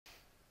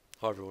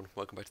Hi everyone,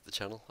 welcome back to the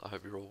channel. I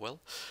hope you're all well.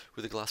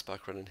 With the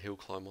Glasbachrennen hill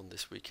climb on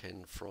this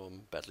weekend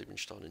from Bad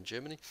Liebenstein in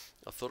Germany,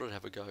 I thought I'd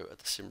have a go at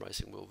the sim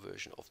racing wheel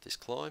version of this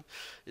climb.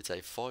 It's a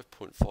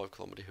 5.5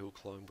 kilometre hill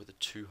climb with a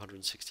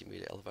 260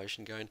 metre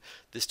elevation gain.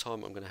 This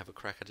time I'm going to have a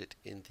crack at it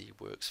in the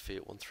Works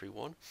Fiat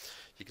 131.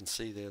 You can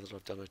see there that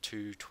I've done a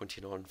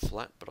 229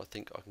 flat, but I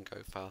think I can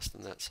go faster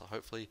than that, so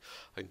hopefully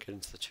I can get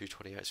into the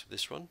 228s with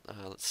this run.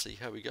 Let's see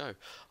how we go.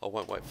 I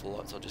won't wait for the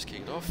lights, I'll just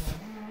kick it off.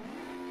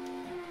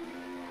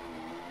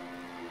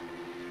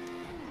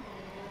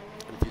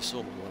 And if you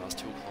saw my last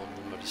hill climb,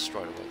 you'll notice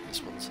straight away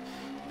this one's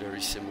very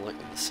similar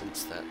in the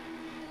sense that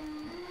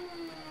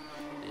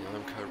the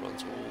armco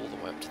runs all the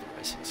way up to the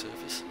racing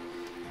surface.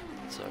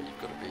 So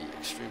you've got to be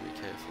extremely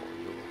careful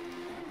on your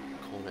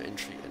corner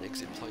entry and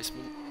exit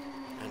placement.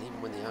 And even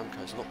when the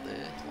armco's not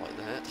there, like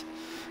that,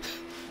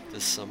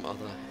 there's some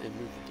other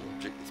immovable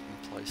object that's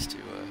been placed to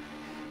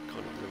kind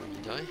of ruin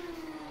your day.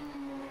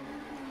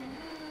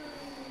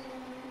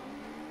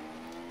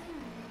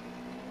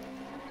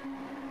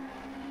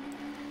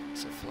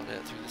 So flat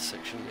out through this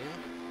section now.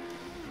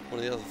 One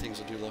of the other things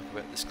I do like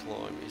about this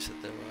climb is that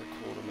there are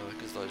corner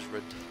markers, those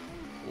red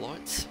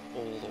lights,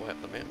 all the way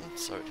up the mountain,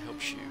 so it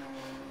helps you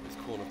with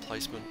corner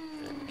placement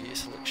and gear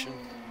selection.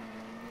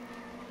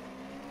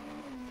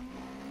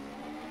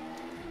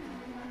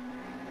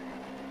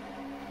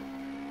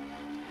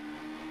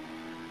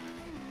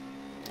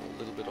 A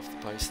little bit off the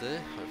pace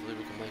there, hopefully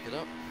we can make it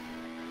up.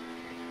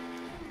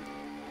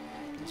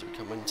 As we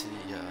come into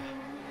the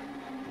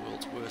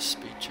world's worst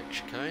speed check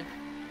chicane.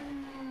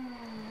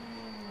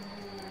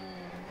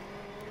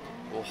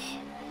 Oh,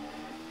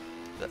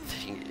 that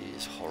thing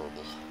is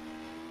horrible.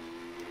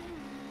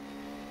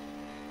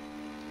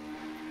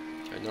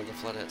 Okay, another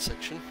flat out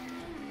section.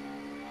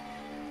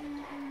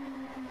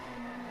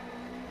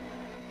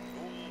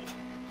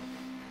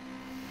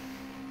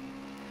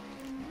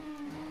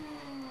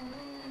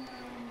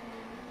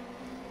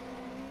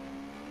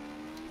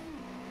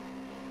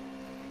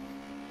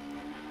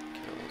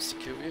 Okay, wants to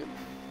kill you.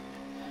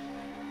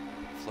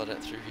 Flat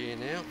out through here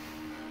now.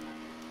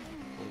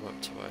 All the way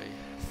up to a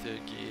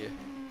third gear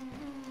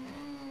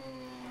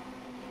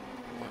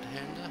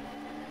right-hander.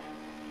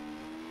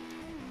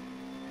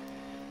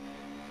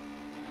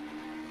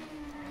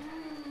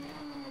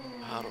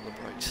 Hard on the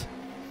brakes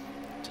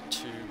to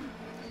two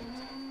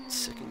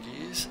second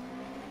gears,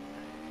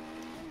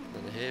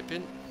 then a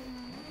hairpin.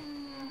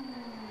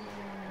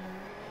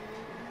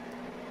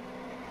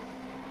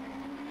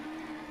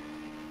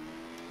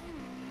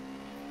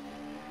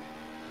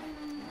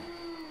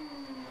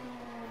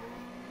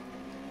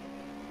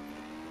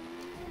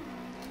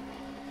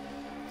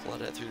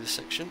 Flat out through this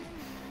section.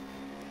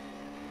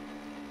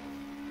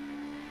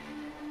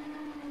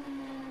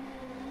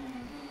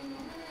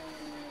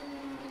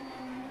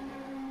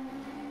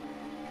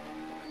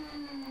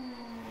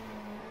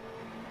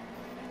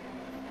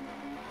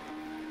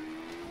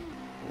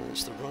 And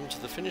it's the run to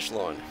the finish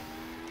line.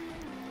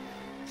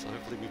 So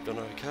hopefully we've done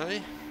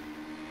okay.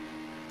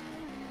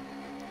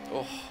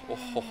 Oh,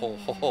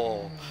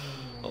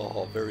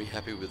 very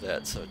happy with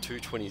that. So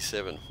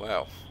 227,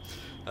 wow.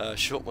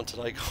 Short one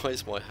today,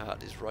 guys. My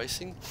heart is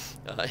racing.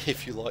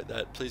 If you like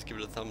that, please give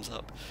it a thumbs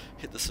up,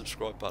 hit the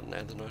subscribe button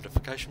and the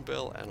notification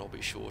bell, and I'll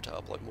be sure to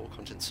upload more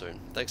content soon.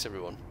 Thanks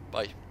everyone.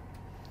 Bye.